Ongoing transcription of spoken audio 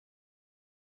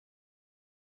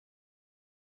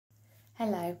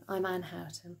Hello, I'm Anne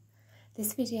Houghton.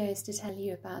 This video is to tell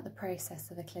you about the process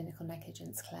of a clinical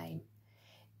negligence claim.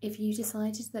 If you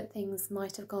decided that things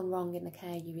might have gone wrong in the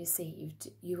care you received,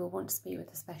 you will want to speak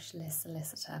with a specialist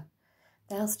solicitor.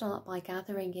 They'll start by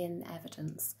gathering in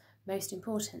evidence, most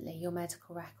importantly your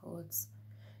medical records.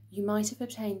 You might have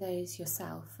obtained those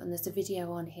yourself, and there's a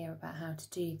video on here about how to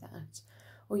do that,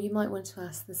 or you might want to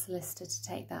ask the solicitor to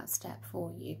take that step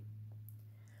for you.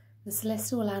 The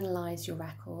solicitor will analyse your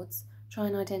records, try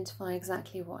and identify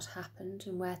exactly what happened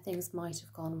and where things might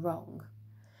have gone wrong.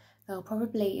 They'll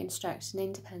probably instruct an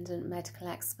independent medical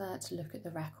expert to look at the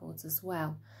records as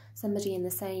well, somebody in the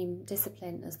same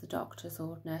discipline as the doctors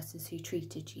or nurses who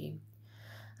treated you.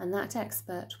 And that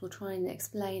expert will try and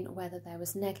explain whether there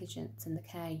was negligence in the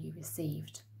care you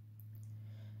received.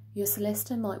 Your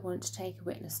solicitor might want to take a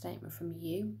witness statement from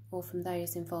you or from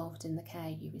those involved in the care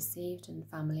you received and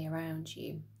family around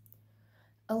you.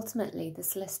 Ultimately, the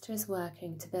solicitor is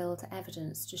working to build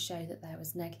evidence to show that there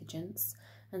was negligence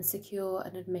and secure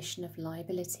an admission of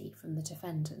liability from the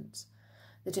defendant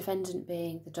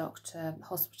being the doctor,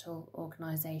 hospital,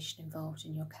 organisation involved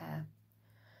in your care.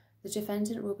 The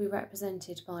defendant will be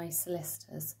represented by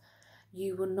solicitors.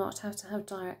 You will not have to have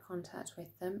direct contact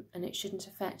with them, and it shouldn't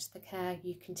affect the care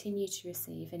you continue to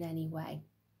receive in any way.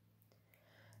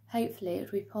 Hopefully it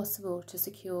will be possible to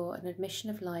secure an admission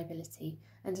of liability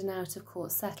and an out-of-court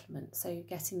settlement, so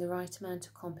getting the right amount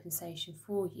of compensation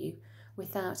for you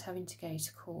without having to go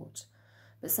to court.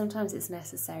 But sometimes it's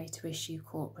necessary to issue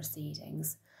court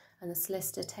proceedings, and the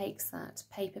solicitor takes that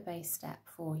paper-based step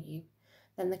for you.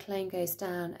 Then the claim goes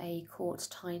down a court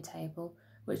timetable,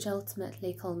 which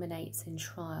ultimately culminates in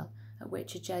trial, at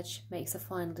which a judge makes a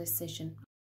final decision